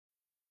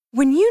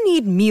When you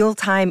need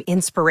mealtime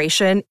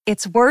inspiration,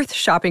 it's worth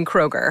shopping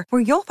Kroger,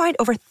 where you'll find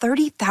over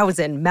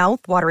 30,000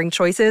 mouth-watering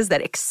choices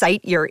that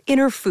excite your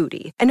inner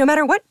foodie. And no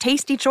matter what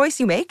tasty choice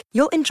you make,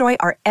 you'll enjoy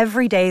our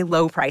everyday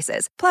low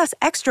prices, plus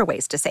extra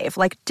ways to save,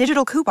 like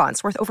digital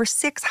coupons worth over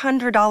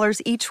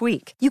 $600 each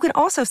week. You can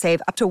also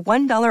save up to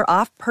 $1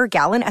 off per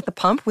gallon at the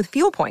pump with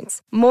fuel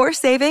points. More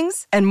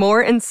savings and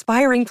more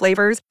inspiring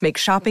flavors make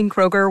shopping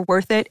Kroger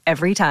worth it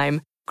every time.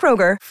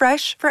 Kroger,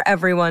 fresh for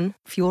everyone.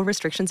 Fuel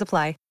restrictions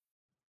apply.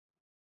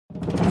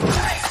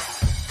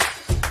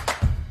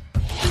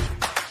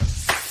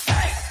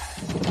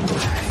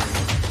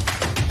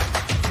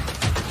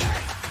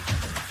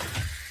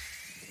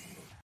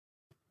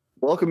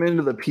 Welcome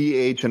into the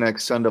PHNX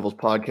Sun Devils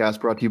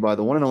podcast, brought to you by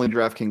the one and only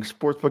DraftKings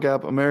Sportsbook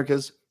app,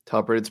 America's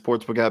top-rated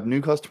sportsbook app.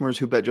 New customers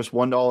who bet just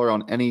 $1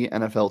 on any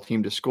NFL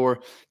team to score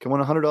can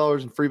win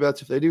 $100 in free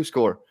bets if they do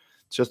score.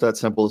 It's just that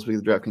simple this week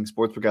with the DraftKings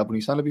Sportsbook app when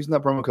you sign up using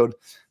that promo code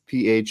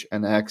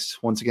PHNX.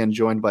 Once again,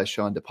 joined by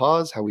Sean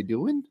DePaz. How we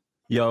doing?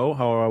 Yo,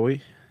 how are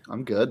we?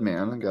 I'm good,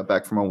 man. I got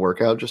back from a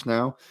workout just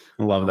now.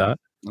 Love that.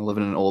 I live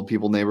in an old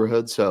people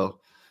neighborhood, so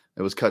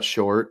it was cut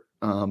short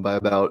by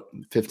about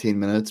 15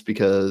 minutes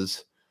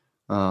because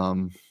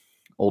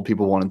old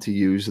people wanted to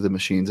use the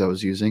machines I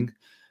was using,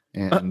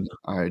 and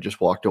I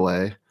just walked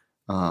away.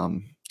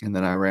 And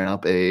then I ran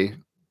up a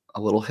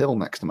little hill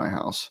next to my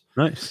house.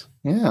 Nice.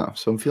 Yeah,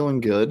 so I'm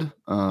feeling good.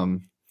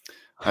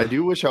 I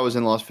do wish I was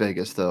in Las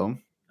Vegas, though.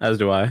 As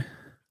do I.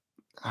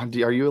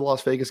 Are you a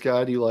Las Vegas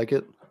guy? Do you like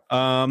it?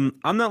 I'm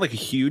not like a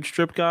huge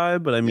trip guy,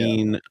 but I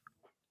mean,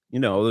 you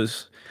know,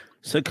 there's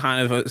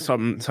kind of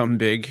something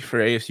big for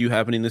ASU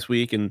happening this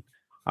week, and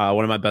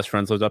one of my best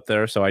friends lives up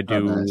there, so I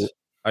do. Nice.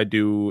 I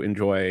do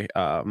enjoy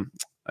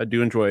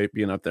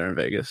being up there in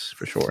Vegas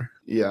for sure.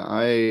 Yeah,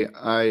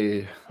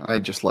 I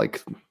just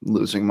like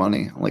losing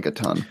money like a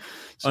ton.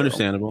 So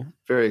understandable.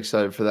 Very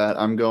excited for that.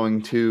 I'm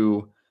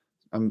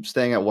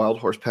staying at Wild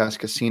Horse Pass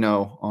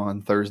Casino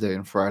on Thursday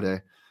and Friday,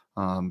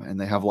 and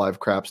they have live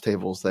craps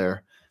tables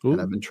there. Ooh.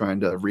 And I've been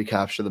trying to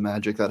recapture the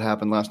magic that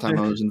happened last time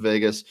I was in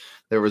Vegas.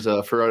 There was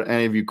for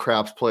any of you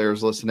craps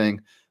players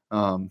listening,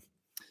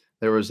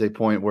 there was a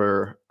point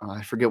where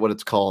I forget what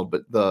it's called,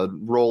 but the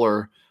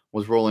roller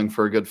was rolling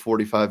for a good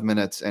 45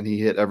 minutes and he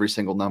hit every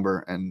single number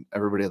and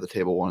everybody at the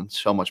table won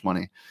so much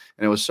money.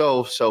 And it was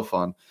so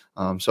fun.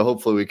 So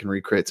hopefully we can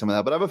recreate some of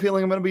that, but I have a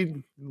feeling I'm going to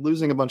be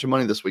losing a bunch of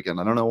money this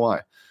weekend. I don't know why.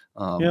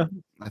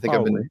 I think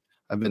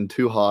I've been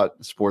too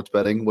hot sports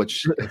betting,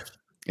 which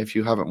if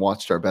you haven't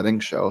watched our betting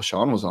show,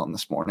 Sean was on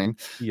this morning.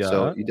 Yeah.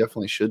 So you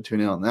definitely should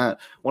tune in on that.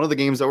 One of the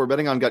games that we're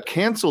betting on got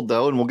canceled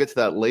though, and we'll get to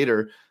that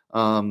later.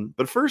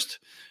 But first,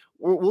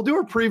 we'll do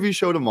our preview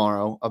show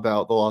tomorrow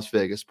about the Las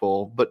Vegas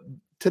Bowl. But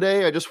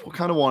today, I just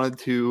kind of wanted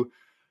to,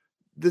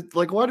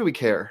 why do we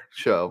care?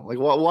 Show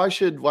why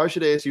should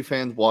ASU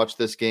fans watch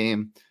this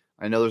game?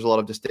 I know there's a lot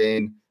of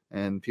disdain,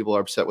 and people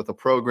are upset with the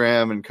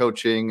program and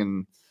coaching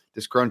and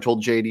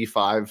disgruntled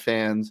JD5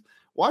 fans.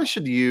 Why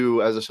should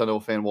you, as a Sun Devil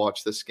fan,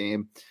 watch this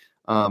game?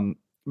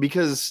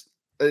 Because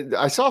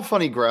I saw a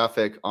funny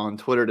graphic on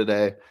Twitter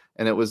today,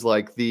 and it was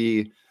like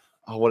it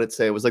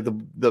was like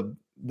the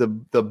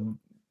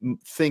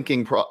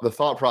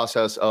thought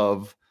process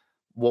of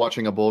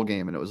watching a bowl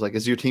game, and it was like,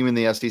 is your team in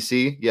the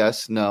SEC?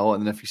 Yes, no.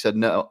 And then if you said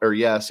no or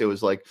yes, it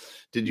was like,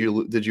 did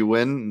you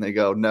win? And they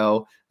go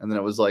no. And then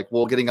it was like,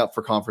 well, getting up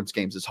for conference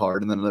games is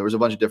hard. And then there was a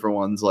bunch of different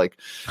ones, like,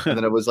 and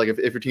then it was like,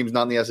 if your team's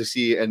not in the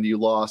SEC and you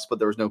lost, but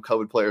there was no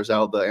COVID players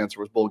out, the answer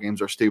was bowl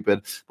games are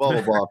stupid, blah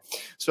blah blah.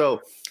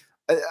 So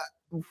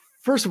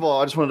first of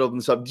all, I just wanted to open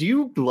this up. Do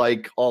you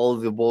like all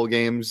of the bowl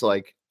games?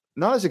 Like,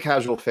 not as a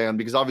casual fan,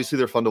 because obviously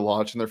they're fun to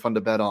watch and they're fun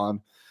to bet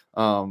on,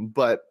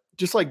 but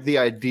just like the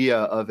idea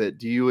of it,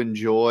 do you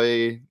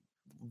enjoy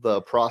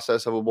the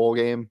process of a bowl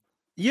game?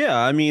 Yeah,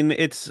 I mean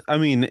it's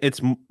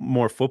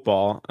more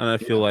football, and I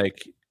feel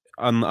like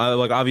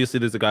obviously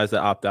there's the guys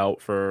that opt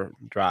out for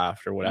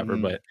draft or whatever,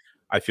 but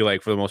I feel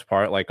like for the most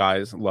part, like,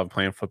 guys love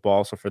playing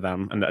football, so for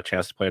them and a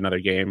chance to play another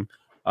game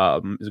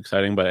is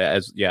exciting. But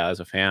as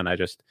a fan, I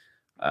just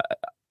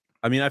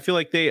I feel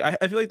like they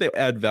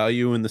add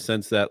value in the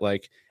sense that,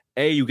 like,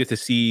 you get to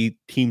see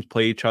teams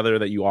play each other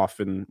that you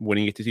often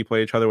wouldn't get to see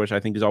play each other, which I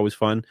think is always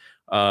fun.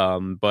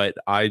 But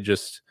I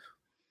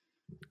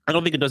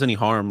don't think it does any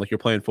harm. Like, you're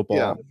playing football.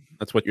 Yeah.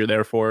 That's what you're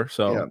there for.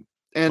 So, yeah.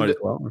 And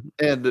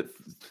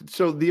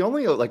so the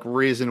only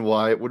reason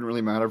why it wouldn't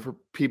really matter for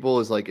people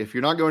is, like, if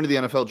you're not going to the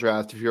NFL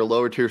draft, if you're a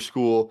lower tier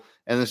school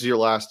and this is your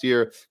last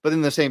year, but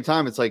in the same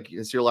time, it's like,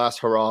 it's your last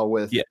hurrah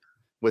with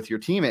your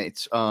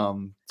teammates.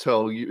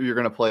 So you're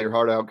going to play your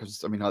heart out,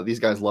 because these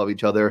guys love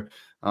each other.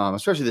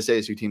 Especially this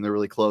ASU team, they're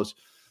really close.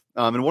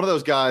 And one of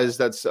those guys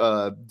that's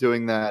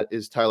doing that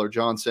is Tyler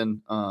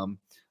Johnson.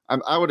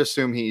 I would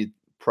assume he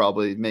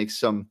probably makes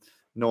some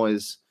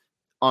noise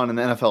on an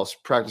NFL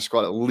practice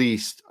squad at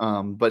least.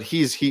 But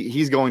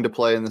he's going to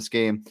play in this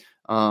game.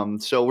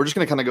 So we're just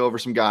going to kind of go over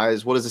some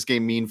guys. What does this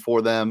game mean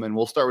for them? And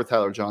we'll start with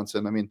Tyler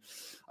Johnson.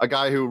 A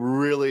guy who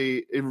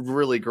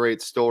really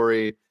great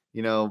story,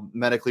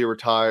 medically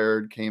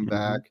retired, came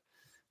back,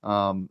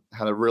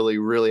 had a really,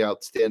 really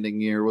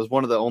outstanding year. Was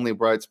one of the only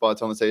bright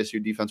spots on this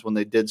ASU defense when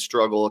they did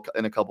struggle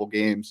in a couple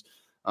games.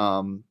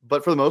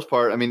 But for the most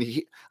part, I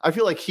mean, I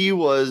feel like him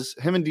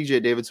and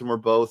DJ Davidson were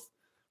both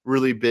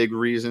really big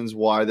reasons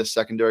why the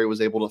secondary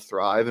was able to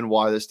thrive and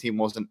why this team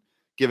wasn't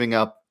giving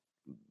up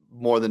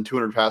more than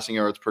 200 passing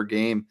yards per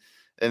game.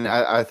 And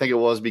I think it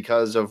was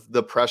because of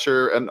the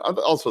pressure and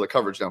also the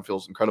coverage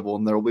downfield is incredible.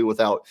 And they'll be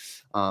without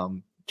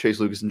Chase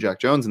Lucas and Jack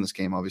Jones in this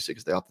game, obviously,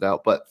 because they opted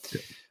out. But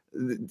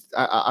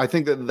I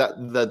think that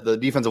the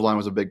defensive line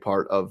was a big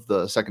part of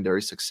the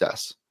secondary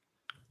success.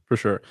 For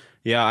sure.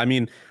 Yeah. I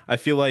mean, I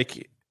feel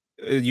like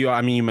you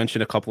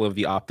mentioned a couple of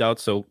the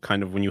opt-outs. So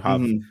kind of when you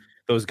have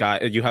those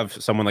guys, you have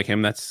someone like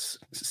him that's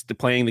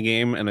playing the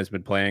game and has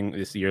been playing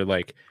this year,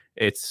 like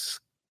it's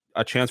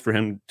a chance for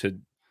him to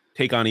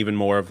take on even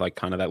more of like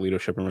kind of that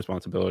leadership and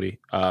responsibility.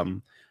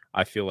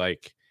 I feel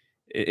like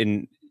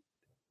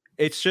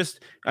it's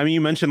just, I mean,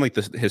 you mentioned like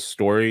his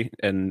story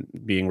and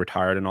being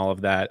retired and all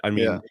of that. I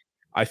mean,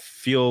 I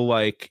feel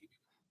like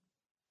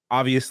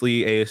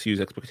obviously ASU's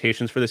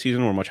expectations for the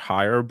season were much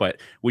higher, but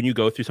when you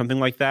go through something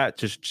like that,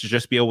 to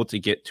just be able to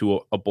get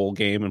to a bowl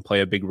game and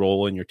play a big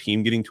role in your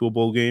team getting to a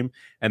bowl game,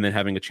 and then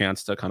having a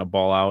chance to kind of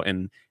ball out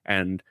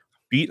and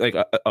beat like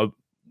a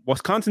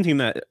Wisconsin team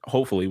that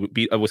hopefully would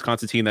beat a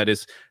Wisconsin team that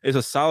is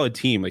a solid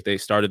team. Like they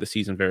started the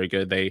season very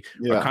good. They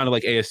are kind of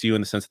like ASU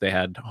in the sense that they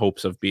had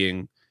hopes of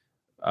being,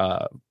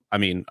 a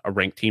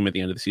ranked team at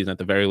the end of the season at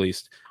the very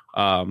least.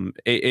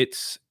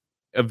 It's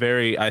a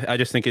very, I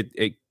just think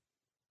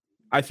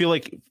I feel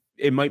like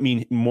it might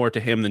mean more to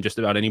him than just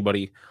about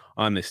anybody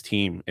on this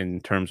team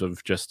in terms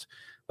of just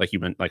like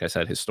I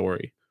said, his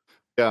story.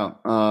 Yeah.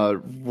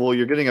 Well,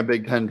 you're getting a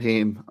Big Ten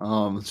team.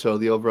 So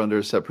the over-under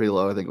is set pretty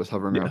low. I think it was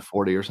hovering around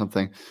 40 or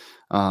something.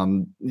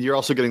 You're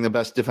also getting the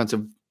best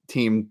defensive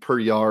team per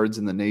yards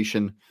in the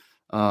nation.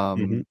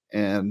 And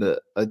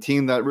a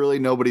team that really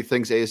nobody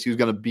thinks ASU is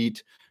going to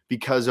beat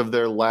because of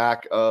their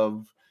lack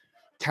of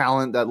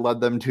talent that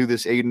led them to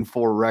this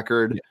 8-4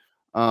 record.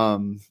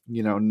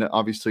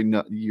 Obviously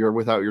you're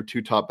without your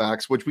two top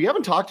backs, which we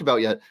haven't talked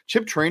about yet.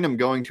 Chip Trayanum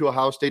going to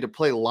Ohio State to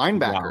play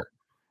linebacker.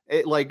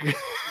 Wow.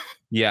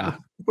 Yeah,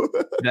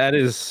 that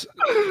is.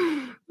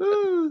 I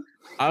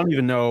don't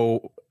even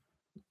know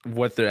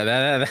what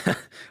they're.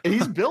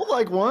 He's built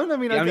like one. I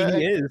mean,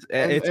 he is.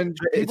 And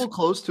people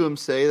close to him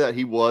say that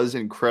he was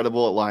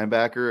incredible at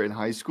linebacker in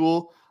high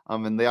school.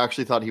 And they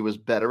actually thought he was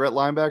better at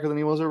linebacker than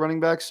he was at running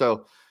back.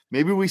 So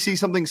maybe we see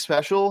something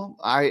special.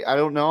 I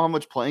don't know how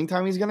much playing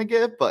time he's going to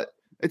get, but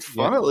it's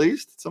fun at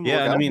least.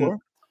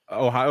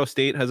 Ohio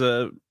State has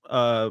a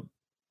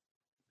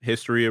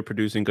history of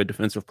producing good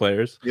defensive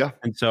players. Yeah.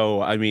 And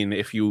so, I mean,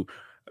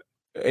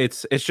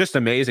 it's just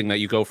amazing that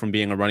you go from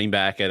being a running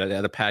back at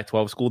a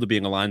Pac-12 school to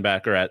being a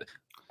linebacker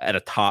at a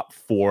top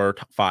 4,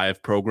 top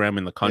 5 program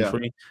in the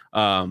country.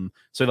 Yeah.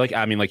 So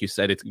like you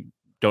said,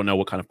 don't know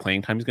what kind of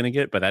playing time he's going to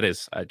get, but that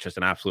is just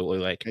an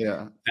absolutely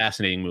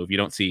fascinating move. You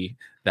don't see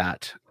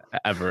that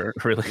ever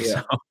really.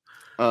 Yeah.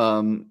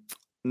 So.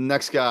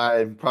 Next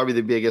guy, probably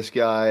the biggest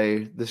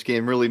guy. This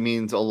game really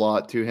means a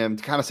lot to him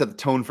to kind of set the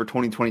tone for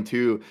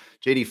 2022.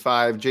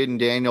 JD5, Jaden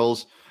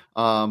Daniels,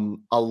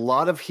 a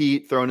lot of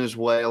heat thrown his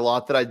way, a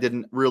lot that I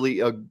didn't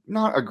really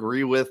not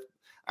agree with.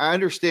 I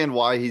understand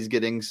why he's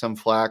getting some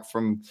flack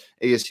from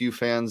ASU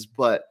fans,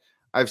 but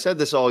I've said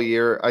this all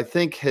year. I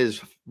think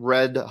his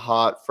red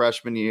hot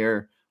freshman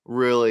year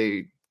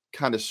really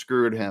kind of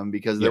screwed him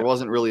because there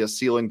wasn't really a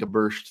ceiling to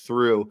burst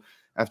through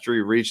after he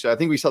reached it. I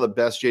think we saw the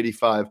best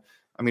JD5.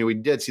 I mean, we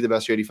did see the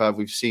best JD5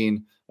 we've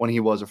seen when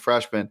he was a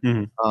freshman.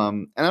 And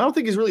I don't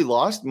think he's really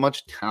lost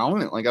much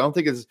talent. Like, I don't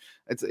think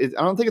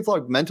it's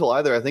like mental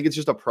either. I think it's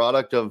just a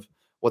product of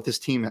what this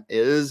team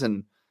is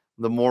and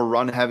the more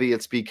run heavy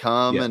it's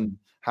become and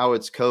how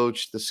it's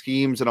coached, the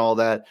schemes and all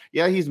that.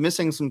 Yeah, he's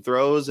missing some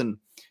throws and,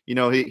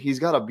 he's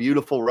got a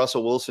beautiful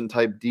Russell Wilson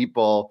type deep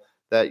ball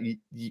that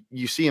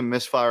you see him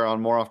misfire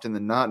on more often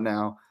than not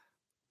now.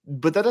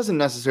 But that doesn't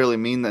necessarily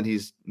mean that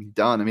he's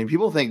done. I mean,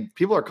 people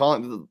were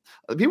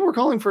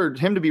calling for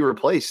him to be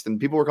replaced and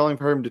people were calling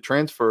for him to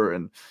transfer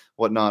and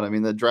whatnot. I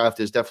mean, the draft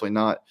is definitely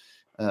not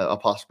a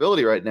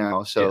possibility right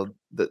now. So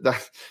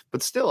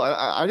but still,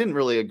 I didn't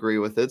really agree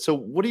with it. So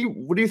what do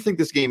you think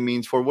this game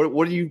means for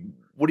what are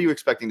you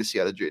expecting to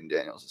see out of Jaden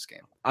Daniels this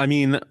game? I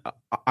mean,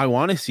 I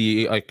want to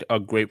see like a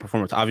great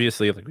performance.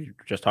 Obviously, like we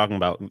were just talking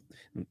about,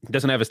 he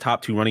doesn't have his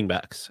top 2 running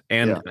backs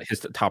and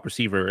his top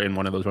receiver in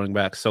one of those running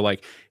backs. So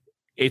like,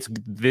 it's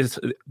this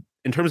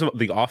in terms of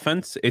the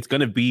offense, it's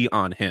going to be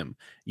on him.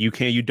 You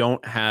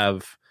don't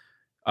have,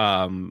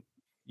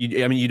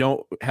 you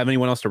don't have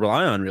anyone else to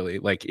rely on really.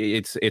 Like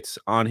it's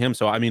on him.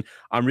 So, I mean,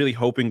 I'm really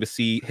hoping to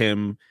see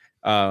him,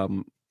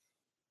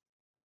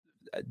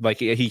 like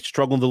he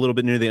struggled a little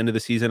bit near the end of the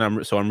season. I'm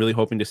really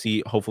hoping to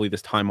see hopefully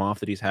this time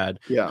off that he's had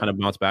kind of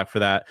bounce back for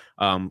that,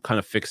 kind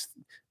of fix,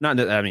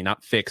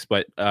 not fix,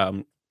 but,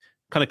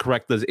 kind of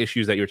correct those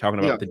issues that you're talking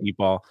about with the deep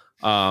ball.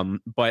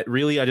 But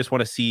really, I just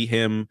want to see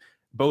him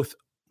both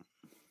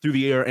through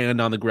the air and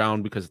on the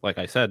ground because, like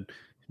I said,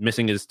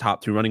 missing his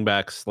top 2 running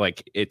backs,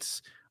 like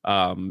it's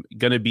going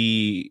to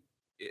be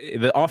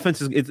the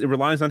offense it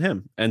relies on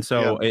him. And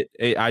so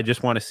I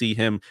just want to see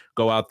him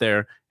go out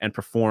there and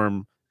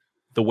perform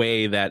the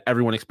way that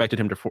everyone expected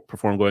him to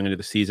perform going into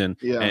the season.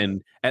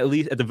 And at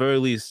the very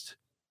least,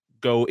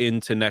 go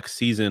into next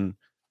season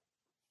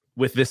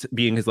with this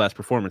being his last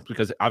performance,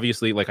 because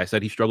obviously, like I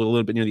said, he struggled a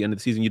little bit near the end of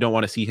the season. You don't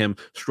want to see him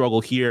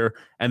struggle here,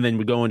 and then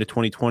we go into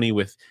 2020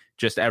 with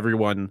just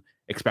everyone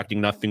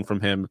expecting nothing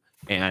from him,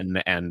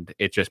 and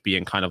it just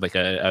being kind of like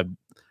a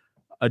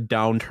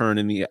downturn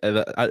in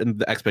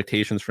the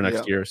expectations for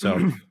next year.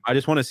 So I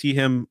just want to see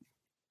him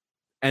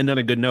end on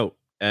a good note.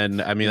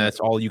 And I mean, that's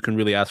all you can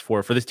really ask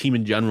for this team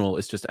in general,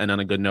 is just end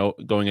on a good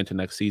note going into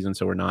next season,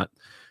 so we're not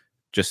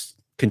just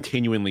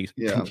continuing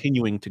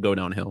to go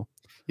downhill.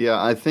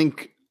 Yeah, I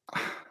think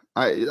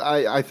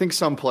I think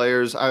some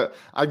players,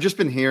 I've just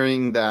been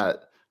hearing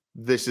that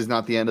this is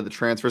not the end of the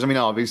transfers. I mean,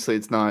 obviously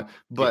it's not,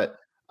 but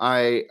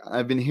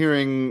I've been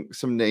hearing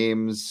some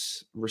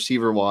names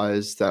receiver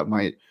wise that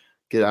might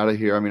get out of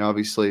here. I mean,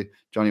 obviously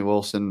Johnny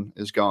Wilson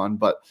is gone,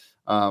 but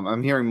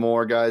I'm hearing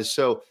more guys.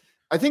 So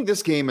I think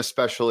this game,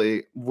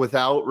 especially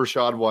without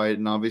Rachaad White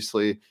and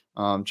obviously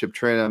Chip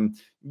Trayanum,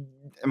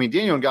 I mean,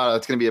 Daniel Ngata,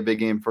 it's going to be a big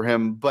game for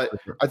him. But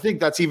I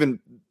think I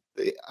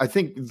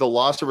think the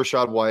loss of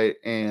Rachaad White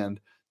and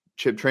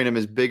Chip Trayanum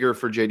is bigger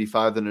for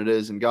JD5 than it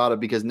is Ngata,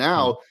 because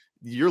now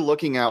you're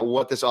looking at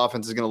what this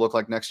offense is going to look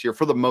like next year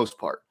for the most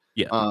part.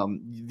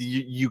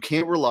 You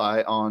can't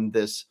rely on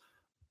this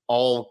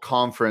all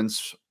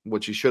conference,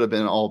 which he should have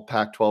been an all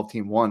Pac-12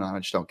 team one. I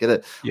just don't get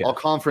it. All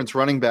conference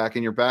running back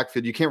in your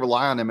backfield. You can't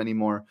rely on him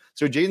anymore.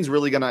 So Jaden's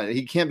really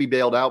he can't be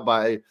bailed out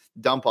by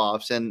dump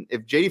offs. And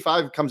if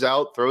JD5 comes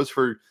out, throws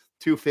for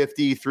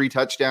 250, 3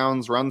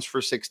 touchdowns, runs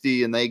for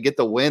 60, and they get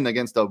the win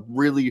against a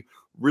really,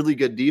 really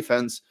good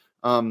defense,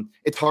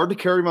 it's hard to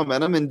carry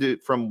momentum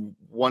from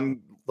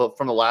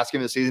the last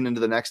game of the season into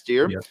the next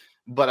year.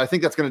 But I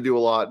think that's going to do a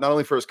lot, not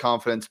only for his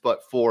confidence,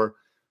 but for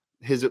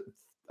his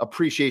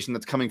appreciation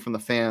that's coming from the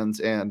fans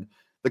and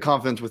the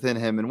confidence within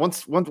him. And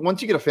once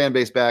you get a fan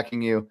base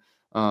backing you,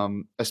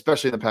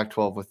 especially in the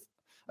Pac-12,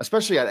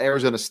 especially at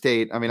Arizona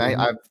State. I mean,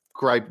 I've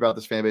griped about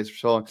this fan base for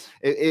so long.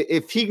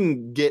 If he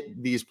can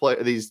get these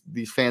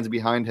fans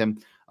behind him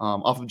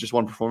off of just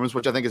one performance,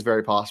 which I think is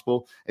very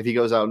possible, if he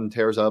goes out and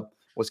tears up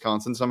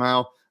Wisconsin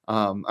somehow,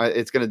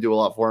 it's going to do a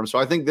lot for him. So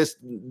I think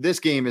this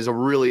game is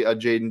really a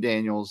Jaden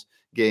Daniels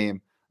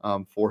game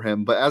for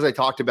him. But as I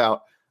talked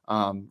about,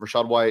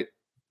 Rachaad White,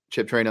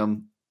 Chip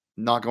Trayanum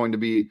not going to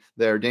be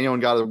there. Daniel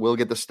Ngata will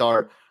get the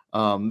start.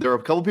 There are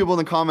a couple people in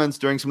the comments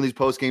during some of these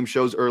post-game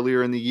shows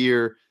earlier in the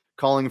year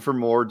calling for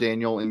more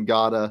Daniel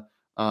Ngata.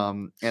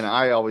 And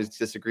I always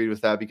disagreed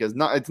with that, because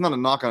it's not a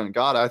knock on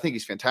Ngata. I think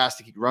he's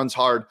fantastic. He runs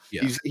hard.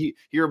 He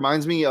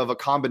reminds me of a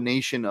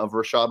combination of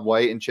Rachaad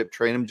White and Chip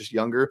Trayanum, just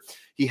younger.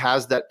 He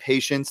has that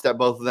patience that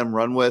both of them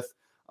run with.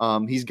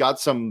 He's got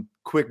some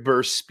quick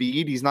burst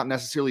speed. He's not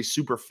necessarily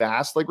super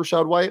fast like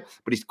Rachaad White,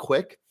 but he's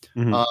quick.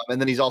 And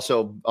then he's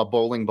also a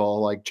bowling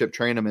ball like Chip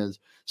Trayanum is.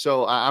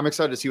 So I'm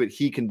excited to see what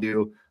he can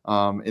do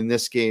in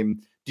this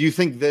game. Do you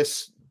think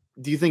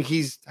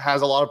he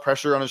has a lot of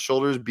pressure on his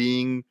shoulders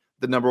being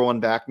the number one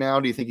back now?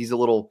 Do you think he's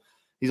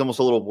almost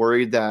a little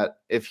worried that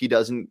if he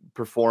doesn't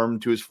perform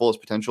to his fullest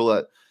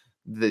potential,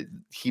 that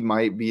he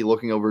might be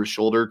looking over his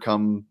shoulder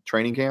come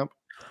training camp?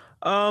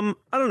 I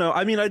don't know.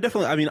 I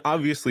mean,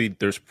 obviously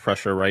there's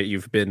pressure, right?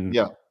 You've been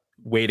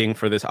waiting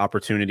for this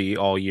opportunity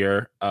all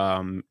year.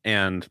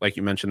 And like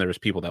you mentioned, there was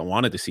people that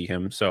wanted to see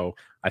him. So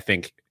I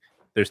think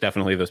there's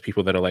definitely those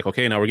people that are like,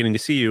 okay, now we're getting to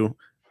see you.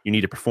 You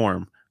need to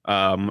perform.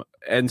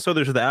 And so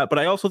there's that. But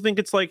I also think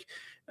it's like,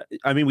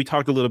 I mean, we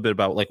talked a little bit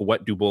about like,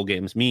 what do bowl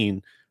games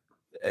mean?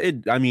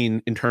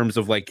 In terms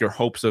of like your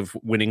hopes of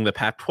winning the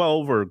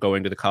Pac-12 or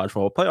going to the college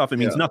football playoff, it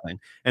means nothing.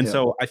 And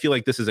so I feel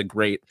like this is a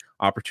great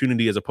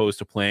opportunity, as opposed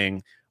to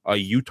playing a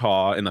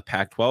Utah in the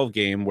Pac-12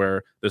 game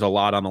where there's a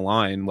lot on the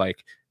line.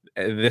 Like,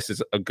 this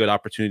is a good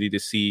opportunity to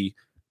see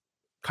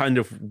kind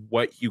of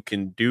what you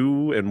can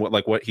do and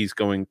what he's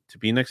going to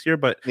be next year.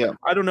 But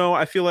I don't know.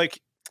 I feel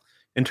like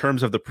in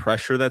terms of the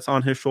pressure that's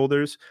on his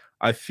shoulders,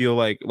 I feel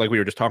like we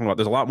were just talking about,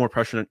 there's a lot more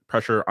pressure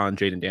on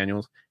Jaden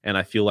Daniels, and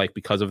I feel like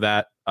because of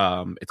that,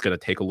 it's going to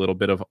take a little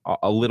bit of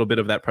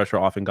that pressure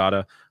off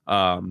Ngata.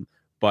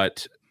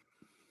 But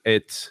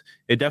it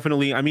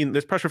definitely, I mean,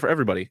 there's pressure for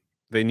everybody.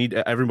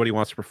 Everybody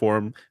wants to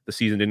perform. The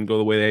season didn't go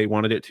the way they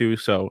wanted it to,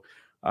 so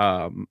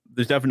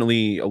there's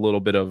definitely a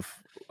little bit of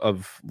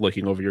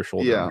looking over your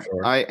shoulder. Yeah,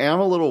 sure. I am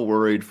a little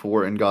worried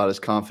for Ngata's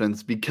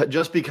confidence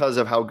because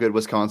of how good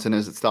Wisconsin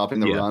is at stopping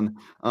the run.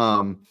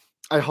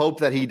 I hope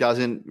that he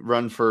doesn't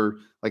run for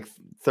like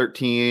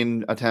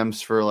 13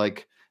 attempts for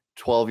like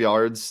 12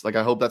 yards. Like,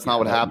 I hope that's not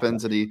what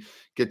happens, that he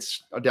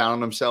gets down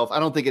on himself. I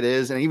don't think it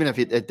is. And even if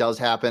it does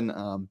happen,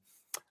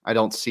 I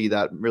don't see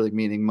that really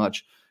meaning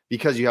much,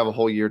 because you have a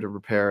whole year to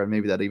prepare, and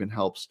maybe that even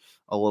helps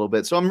a little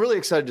bit. So I'm really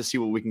excited to see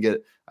what we can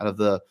get out of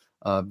the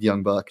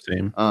young buck.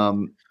 Same.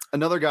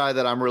 Another guy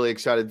that I'm really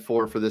excited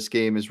for this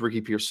game is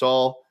Ricky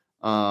Pearsall.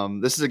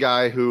 This is a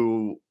guy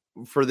who,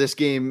 for this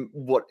game,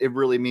 what it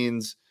really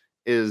means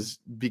is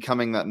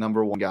becoming that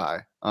number one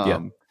guy.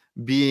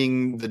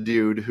 Being the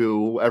dude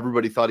who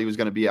everybody thought he was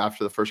going to be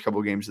after the first couple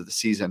of games of the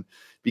season,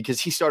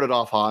 because he started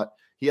off hot.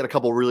 He had a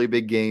couple really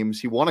big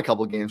games. He won a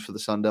couple of games for the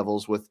Sun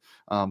Devils with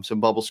some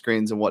bubble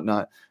screens and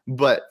whatnot.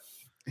 But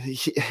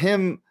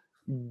him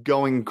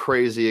going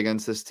crazy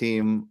against this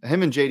team,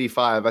 him and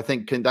JD5, I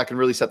think that can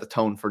really set the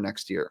tone for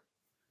next year.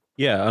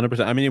 Yeah,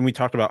 100%. I mean, we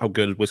talked about how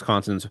good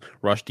Wisconsin's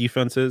rush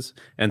defense is,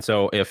 and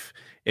so if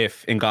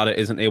Ngata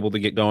isn't able to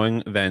get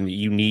going, then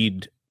you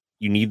need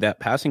that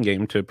passing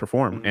game to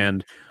perform.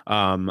 And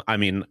I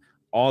mean,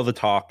 all the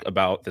talk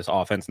about this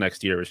offense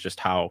next year is just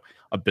how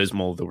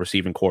abysmal the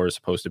receiving core is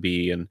supposed to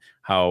be, and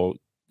how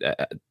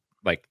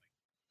like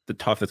the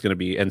tough it's going to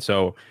be. And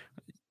so,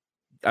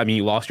 I mean,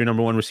 you lost your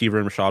number one receiver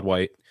in Rachaad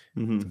White.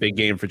 It's a big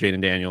game for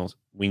Jayden Daniels.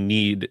 You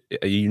need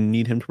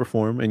him to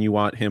perform, and you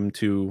want him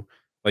to,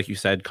 like you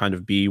said, kind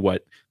of be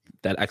what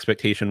that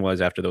expectation was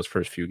after those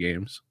first few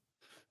games.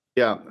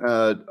 Yeah,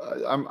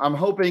 I'm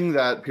hoping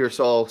that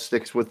Pearsall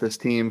sticks with this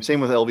team. Same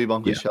with LV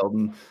Bunkley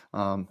Shelton,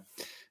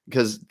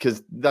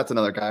 because that's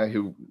another guy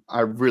who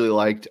I really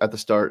liked at the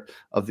start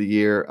of the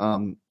year.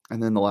 And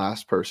then the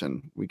last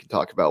person we can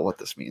talk about what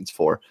this means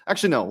for.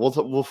 Actually, no,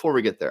 before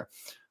we get there,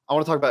 I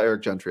want to talk about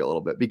Eric Gentry a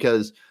little bit,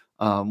 because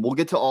we'll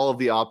get to all of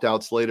the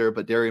opt-outs later,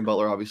 but Darian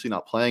Butler obviously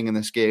not playing in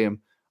this game.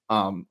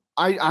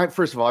 I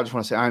first of all, I just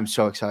want to say I'm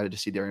so excited to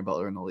see Darian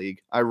Butler in the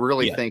league. I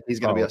really think he's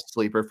going to be a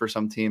sleeper for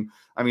some team.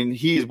 I mean,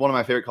 he's one of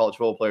my favorite college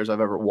football players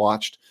I've ever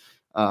watched.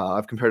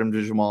 I've compared him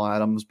to Jamal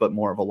Adams, but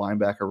more of a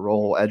linebacker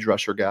role, edge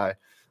rusher guy.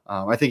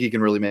 I think he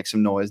can really make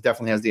some noise.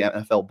 Definitely has the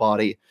NFL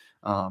body.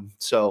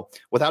 So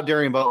without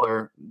Darian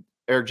Butler,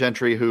 Eric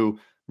Gentry, who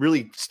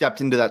really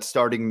stepped into that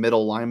starting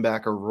middle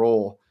linebacker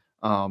role,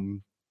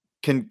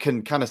 can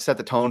kind of set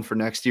the tone for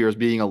next year as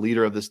being a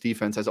leader of this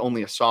defense as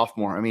only a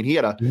sophomore. I mean, he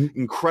had an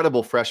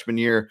incredible freshman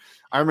year.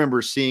 I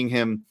remember seeing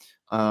him.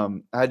 I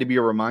had to be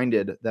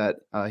reminded that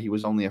he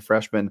was only a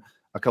freshman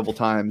a couple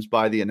times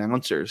by the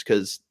announcers,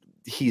 because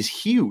he's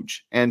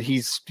huge and he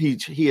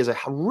has a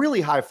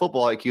really high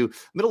football IQ.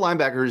 Middle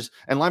linebackers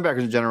and linebackers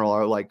in general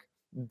are like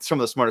some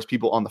of the smartest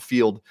people on the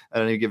field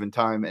at any given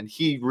time, and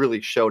he really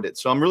showed it.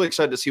 So I'm really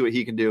excited to see what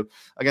he can do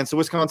against the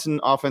Wisconsin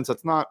offense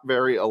that's not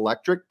very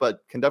electric, but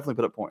can definitely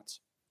put up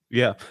points.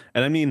 Yeah,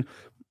 and I mean,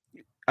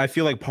 I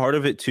feel like part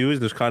of it too is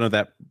there's kind of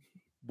that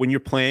when you're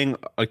playing,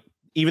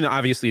 even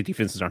obviously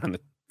defenses aren't on the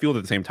field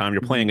at the same time,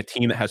 you're playing a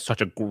team that has such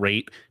a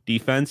great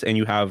defense, and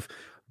you have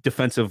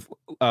defensive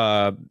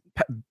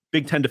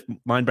Big Ten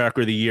linebacker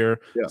of the year,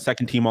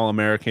 second team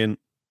All-American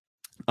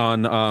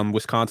on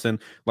Wisconsin.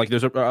 Like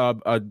there's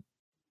a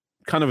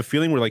kind of a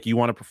feeling where like you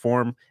want to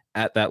perform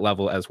at that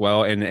level as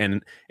well,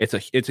 and it's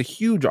a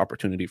huge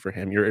opportunity for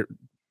him. You're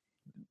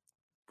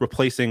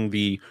replacing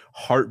the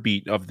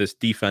heartbeat of this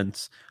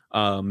defense,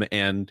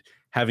 and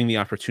having the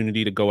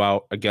opportunity to go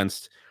out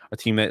against a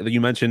team that you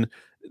mentioned,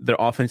 their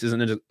offense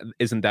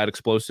isn't that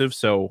explosive,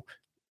 so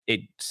it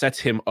sets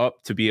him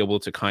up to be able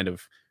to kind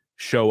of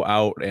show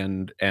out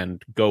and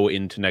go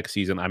into next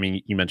season. I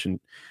mean, you mentioned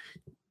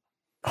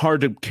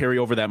hard to carry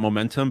over that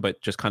momentum, but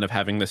just kind of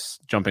having this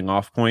jumping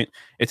off point,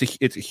 it's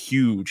a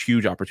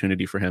huge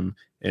opportunity for him,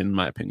 in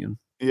my opinion.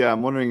 Yeah,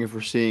 I'm wondering if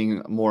we're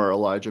seeing more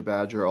Elijah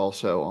Badger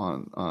also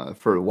on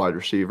for a wide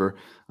receiver.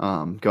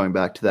 Going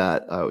back to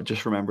that, I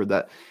just remembered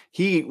that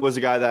he was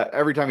a guy that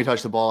every time he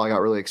touched the ball, I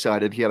got really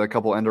excited. He had a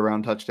couple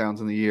end-around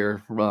touchdowns in the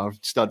year,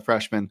 stud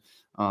freshman.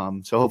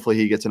 So hopefully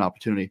he gets an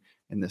opportunity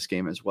in this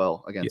game as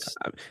well against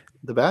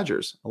the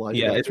Badgers.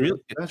 Elijah Badger, it's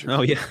really Badgers.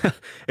 Oh yeah,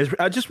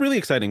 it's just really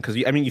exciting because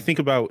I mean, you think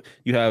about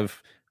you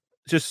have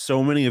just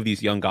so many of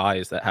these young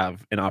guys that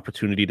have an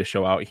opportunity to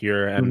show out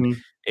here, and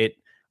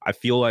I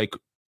feel like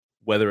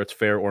whether it's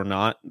fair or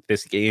not,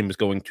 this game is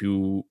going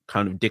to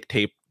kind of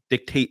dictate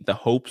the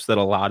hopes that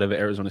a lot of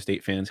Arizona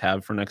State fans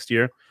have for next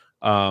year.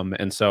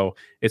 And so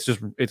it's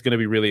going to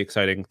be really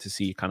exciting to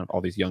see kind of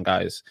all these young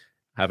guys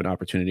have an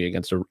opportunity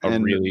against a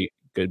really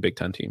good Big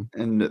Ten team.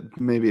 And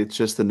maybe it's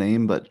just the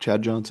name, but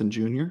Chad Johnson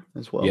Jr.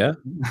 as well. Yeah.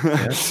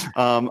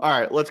 All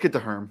right, let's get to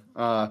Herm.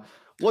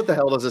 What the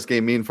hell does this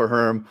game mean for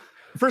Herm?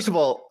 First of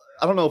all,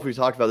 I don't know if we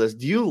talked about this.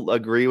 Do you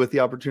agree with the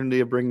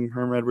opportunity of bringing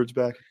Herm Edwards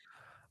back?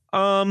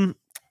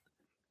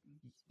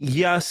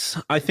 Yes,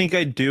 I think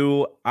I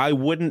do. I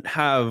wouldn't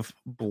have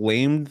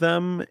blamed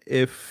them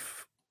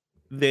if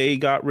they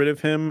got rid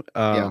of him.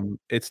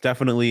 It's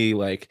definitely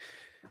like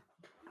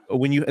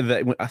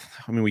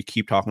when we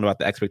keep talking about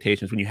the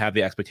expectations. When you have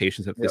the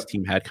expectations that this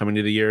team had coming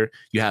into the year,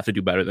 you have to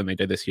do better than they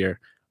did this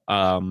year.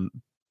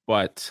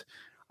 But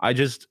I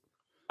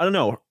don't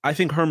know. I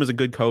think Herm is a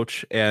good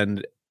coach,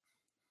 and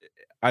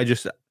I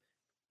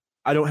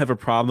don't have a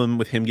problem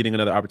with him getting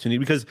another opportunity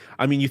because,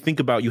 I mean, you think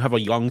about, you have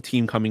a young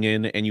team coming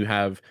in and you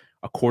have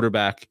a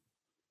quarterback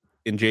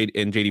in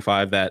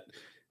JD5 that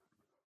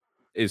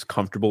is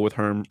comfortable with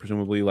Herm,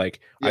 presumably.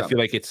 Like, I feel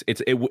like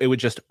it would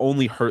just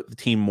only hurt the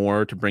team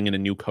more to bring in a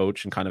new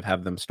coach and kind of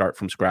have them start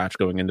from scratch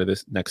going into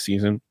this next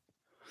season.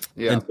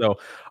 Yeah. And so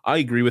I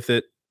agree with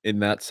it in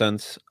that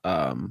sense.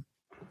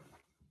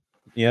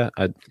 Yeah,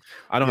 I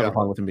don't have a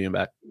problem with him being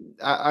back.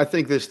 I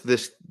think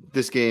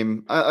this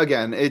game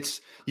again.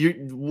 It's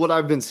what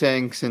I've been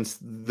saying since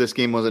this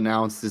game was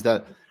announced is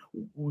that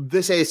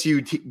this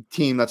ASU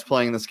team that's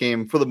playing this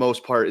game for the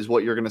most part is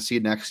what you're going to see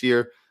next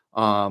year.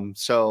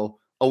 So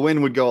a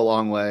win would go a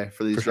long way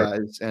for these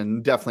guys,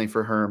 and definitely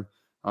for Herm,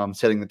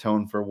 setting the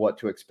tone for what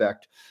to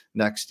expect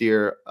next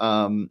year.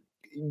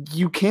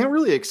 You can't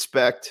really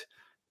expect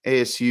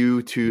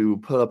ASU to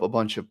put up a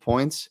bunch of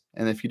points,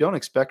 and if you don't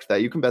expect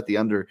that, you can bet the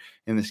under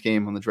in this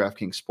game on the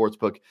DraftKings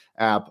Sportsbook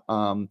app.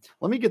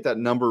 Let me get that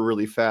number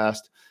really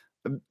fast.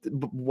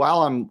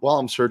 While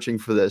I'm searching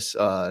for this,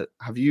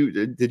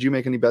 did you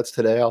make any bets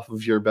today off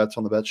of your bets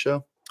on the bet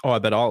show? Oh, I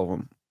bet all of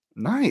them.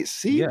 Nice.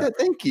 See that?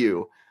 Thank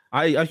you.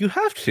 You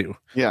have to.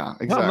 Yeah,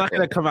 exactly. No, I'm not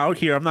going to come out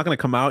here. I'm not going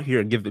to come out here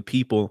and give the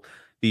people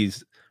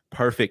these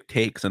perfect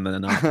takes and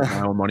then not put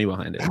my own money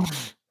behind it.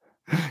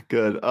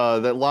 Good.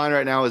 That line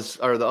right now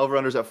the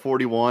over-under's at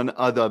 41.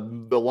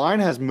 The line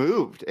has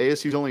moved.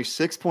 ASU's only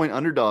 6-point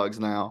underdogs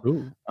now.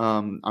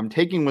 I'm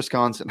taking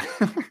Wisconsin.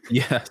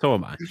 Yeah, so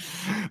am I.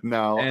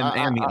 No,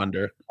 and the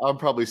under. I'm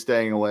probably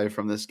staying away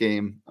from this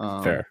game.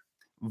 Fair.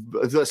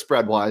 The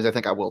spread wise, I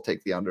think I will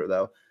take the under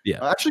though.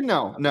 Yeah. Actually,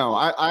 no.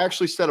 I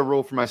actually set a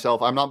rule for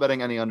myself. I'm not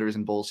betting any unders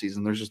in bowl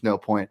season. There's just no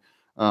point.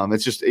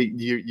 It's just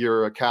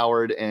you're a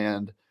coward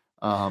and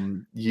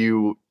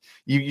you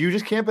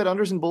just can't bet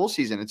unders in bowl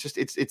season.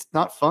 It's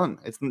not fun.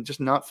 It's just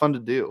not fun to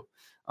do.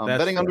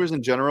 Betting unders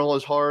in general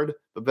is hard,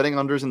 but betting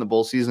unders in the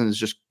bowl season is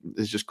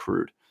just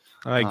crude.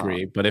 I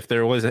agree. But if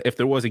there was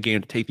a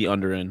game to take the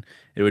under in,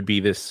 it would be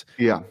this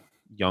young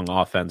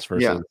offense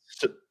versus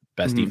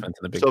best defense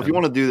in the Big Ten. So if you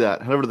want to do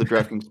that, head over to the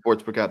DraftKings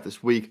Sportsbook app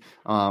this week.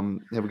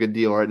 They have a good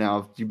deal right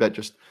now. If you bet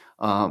just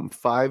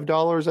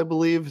 $5, I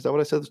believe. Is that what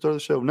I said at the start of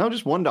the show? No,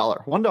 just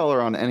 $1.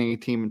 $1 on any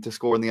team to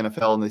score in the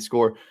NFL, and they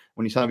score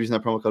when you sign up using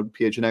that promo code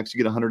PHNX.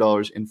 You get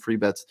 $100 in free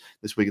bets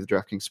this week at the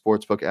DraftKings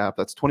Sportsbook app.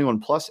 That's 21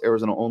 plus,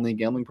 Arizona only.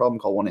 Gambling problem?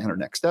 Call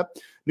 1-800-NEXT-STEP.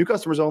 New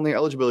customers only.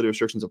 Eligibility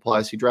restrictions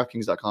apply. See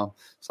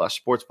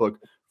DraftKings.com/sportsbook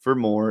for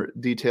more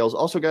details.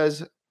 Also,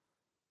 guys,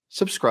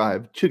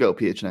 subscribe to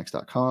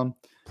GoPHNX.com.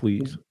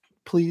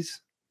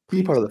 Please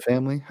be part of the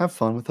family. Have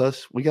fun with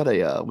us. We got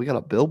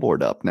a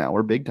billboard up now.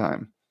 We're big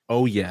time.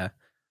 Oh yeah.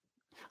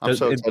 I'm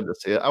so excited to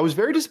see it. I was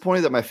very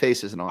disappointed that my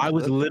face isn't on it. I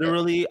was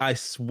literally, I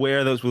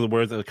swear those were the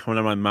words that were coming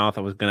out of my mouth.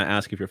 I was going to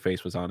ask if your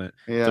face was on it.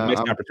 Yeah, it's a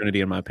missed opportunity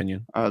in my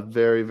opinion.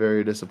 Very,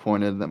 very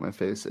disappointed that my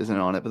face isn't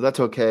on it, but that's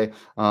okay.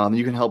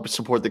 You can help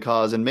support the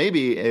cause. And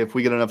maybe if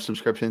we get enough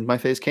subscriptions, my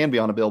face can be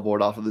on a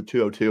billboard off of the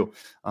 202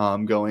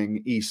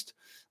 going east,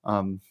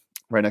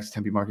 right next to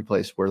Tempe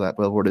Marketplace where that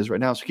billboard is right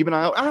now. So keep an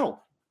eye out. Ow!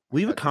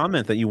 Leave a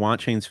comment that you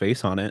want Shane's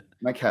face on it.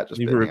 My cat just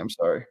bit me. I'm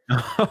sorry.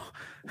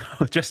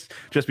 just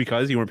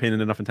because you weren't paying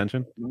enough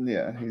attention?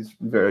 Yeah, he's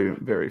very,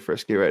 very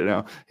frisky right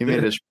now. He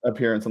made his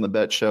appearance on the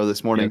Bet Show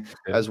this morning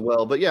as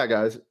well. But yeah,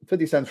 guys,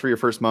 50 cents for your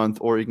first month,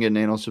 or you can get an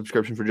annual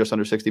subscription for just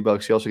under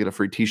 $60. You also get a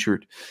free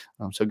T-shirt.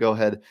 So go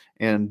ahead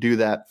and do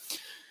that.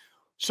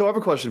 So I have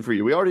a question for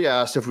you. We already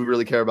asked if we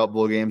really care about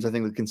bowl games. I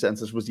think the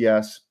consensus was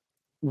yes.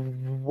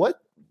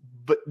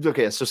 But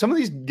okay, so some of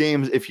these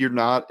games, if you're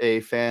not a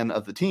fan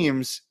of the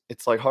teams,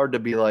 it's like hard to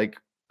be like,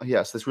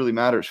 yes, this really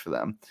matters for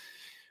them.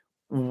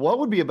 What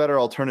would be a better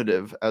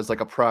alternative as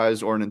like a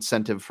prize or an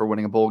incentive for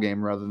winning a bowl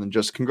game rather than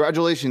just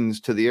congratulations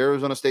to the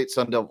Arizona State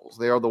Sun Devils?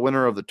 They are the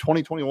winner of the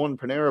 2021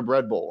 Panera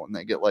Bread Bowl, and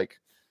they get like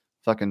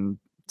fucking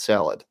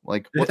salad.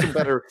 Like, what's a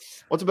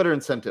better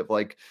incentive?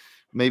 Like,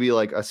 maybe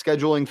like a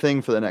scheduling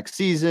thing for the next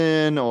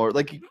season, or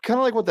like kind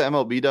of like what the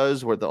MLB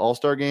does where the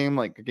All-Star game,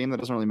 like a game that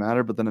doesn't really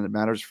matter, but then it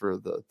matters for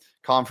the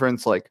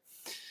conference. Like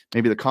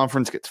maybe the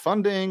conference gets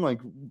funding.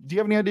 Like, do you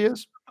have any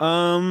ideas?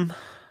 I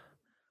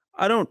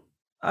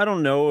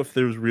don't know if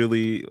there's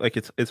really like,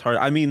 it's hard.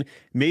 I mean,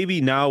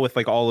 maybe now with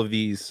like all of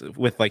these,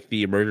 with like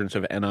the emergence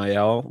of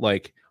NIL,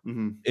 like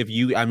if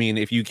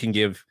you can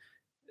give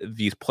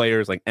these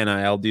players like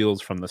NIL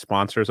deals from the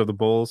sponsors of the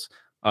Bulls,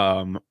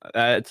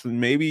 it's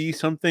maybe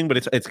something, but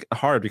it's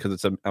hard because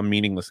it's a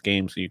meaningless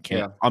game, so you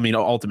can't. I mean,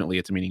 ultimately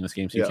it's a meaningless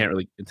game, so you can't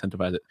really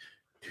incentivize it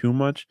too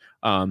much.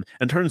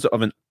 In terms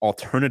of an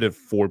alternative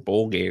for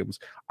bowl games,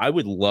 I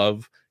would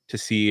love to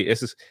see,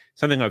 this is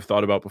something I've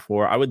thought about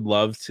before, I would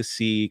love to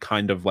see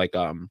kind of like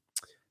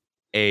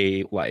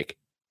a like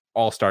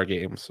all-star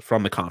games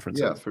from the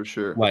conferences. Yeah, for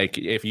sure. Like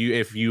if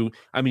you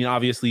I mean,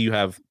 obviously you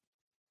have,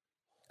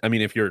 I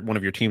mean, if you're one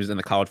of your teams in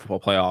the college football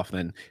playoff,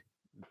 then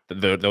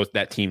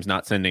that team's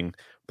not sending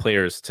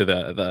players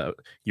to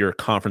your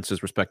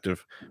conference's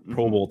respective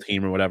Pro Bowl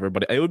team or whatever.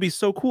 But it would be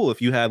so cool if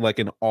you had like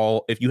an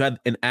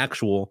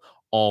actual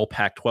all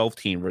Pac-12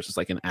 team versus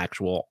like an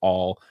actual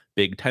all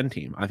Big Ten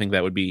team. I think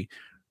that would be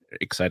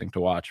exciting to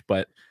watch.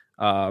 But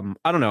I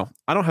don't know.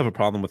 I don't have a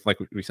problem with, like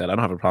we said, I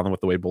don't have a problem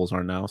with the way Bulls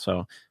are now.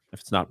 So if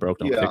it's not broke,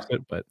 don't fix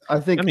it. But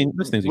there's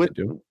things you could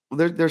do.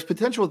 There's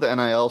potential with the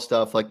NIL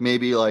stuff, like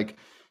maybe like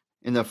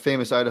in the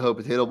famous Idaho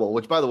Potato Bowl,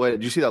 which, by the way,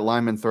 did you see that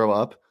lineman throw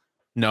up?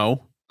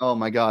 No. Oh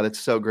my God, it's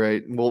so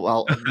great.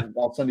 Well,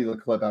 I'll send you the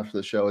clip after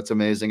the show. It's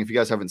amazing. If you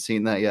guys haven't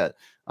seen that yet,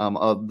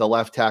 the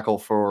left tackle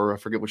for I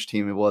forget which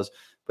team it was,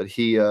 but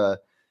he's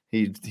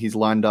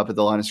lined up at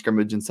the line of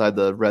scrimmage inside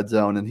the red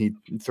zone, and he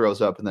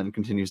throws up and then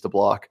continues to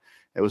block.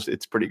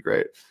 It's pretty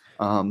great.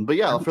 But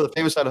yeah, for the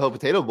famous Idaho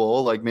Potato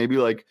Bowl, like maybe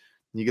like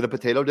you get a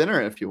potato dinner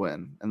if you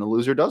win, and the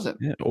loser doesn't.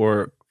 Yeah,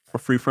 or for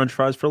free French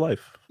fries for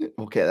life.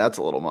 Okay, that's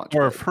a little much.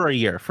 Or for a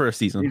year, for a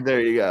season. There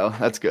you go.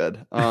 That's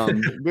good.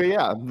 But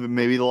yeah,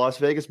 maybe the Las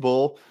Vegas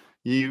Bowl,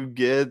 you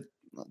get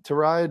to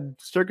ride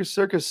circus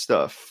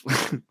stuff.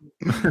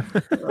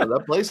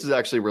 That place is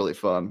actually really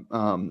fun.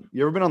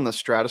 You ever been on the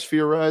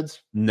Stratosphere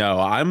rides? No,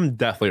 I'm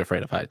definitely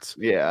afraid of heights.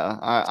 Yeah,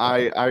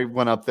 I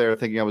went up there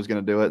thinking I was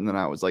going to do it, and then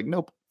I was like,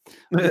 nope.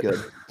 I'm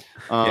good.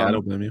 Yeah, I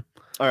don't blame you.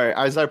 All right,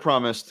 as I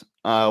promised,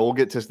 we'll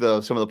get to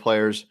some of the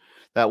players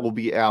that will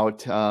be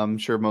out. I'm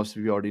sure most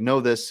of you already know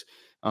this,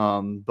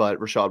 but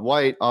Rachaad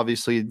White,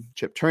 obviously,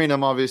 Chip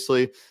Trayanum,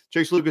 obviously,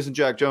 Chase Lucas and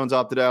Jack Jones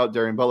opted out.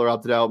 Darian Butler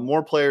opted out.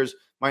 More players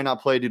might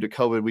not play due to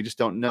COVID. We just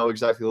don't know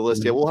exactly the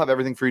list yet. We'll have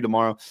everything for you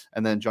tomorrow.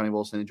 And then Johnny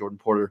Wilson and Jordan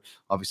Porter,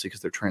 obviously,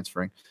 because they're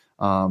transferring.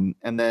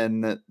 And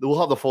then we'll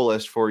have the full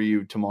list for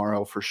you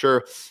tomorrow for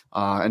sure.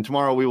 And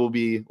tomorrow we will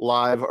be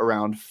live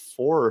around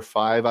 4 or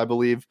 5, I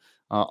believe,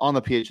 on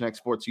the PHNX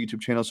Sports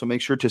YouTube channel. So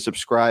make sure to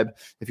subscribe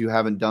if you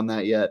haven't done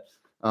that yet.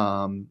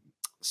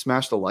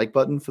 Smash the like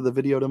button for the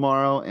video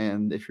tomorrow.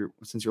 And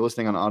since you're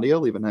listening on audio,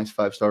 leave a nice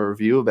 5-star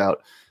review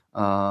about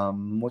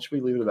what should we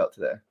leave it about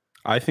today?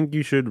 I think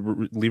you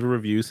should leave a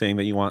review saying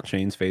that you want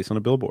Shane's face on a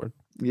billboard.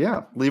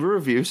 Yeah, leave a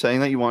review saying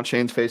that you want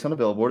Shane's face on a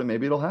billboard, and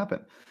maybe it'll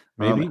happen.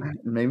 Maybe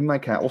my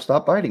cat will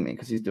stop biting me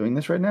because he's doing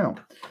this right now.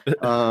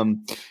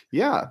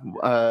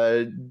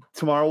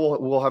 Tomorrow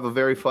we'll have a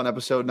very fun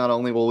episode. Not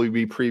only will we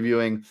be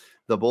previewing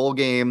the bowl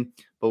game,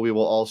 but we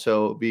will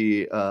also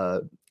be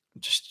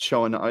just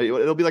showing.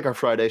 It'll be like our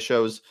Friday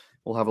shows.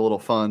 We'll have a little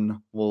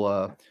fun.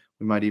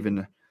 We might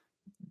even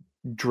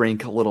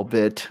drink a little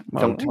bit.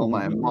 Don't tell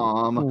my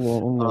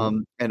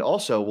mom. And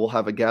also we'll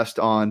have a guest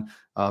on,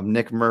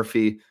 Nick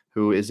Murphy,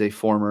 who is a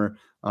former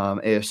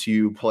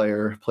ASU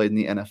player, played in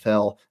the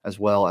NFL as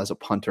well as a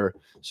punter.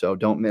 So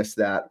don't miss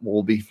that.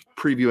 We'll be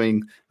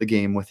previewing the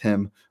game with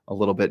him a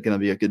little bit. Going to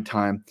be a good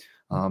time.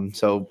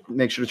 So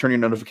make sure to turn your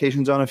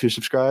notifications on if you're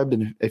subscribed.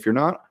 And if you're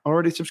not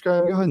already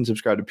subscribed, go ahead and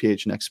subscribe to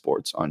PHNX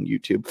Sports on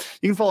YouTube.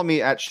 You can follow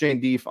me at Shane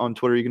Deef on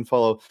Twitter. You can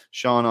follow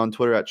Sean on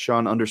Twitter at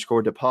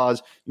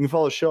Sean_DePaz. You can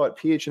follow the show at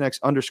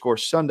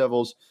PHNX_Sun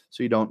Devils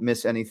so you don't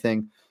miss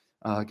anything.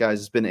 Guys,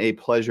 it's been a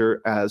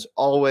pleasure as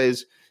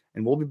always.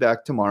 And we'll be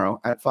back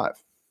tomorrow at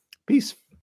 5. Peace.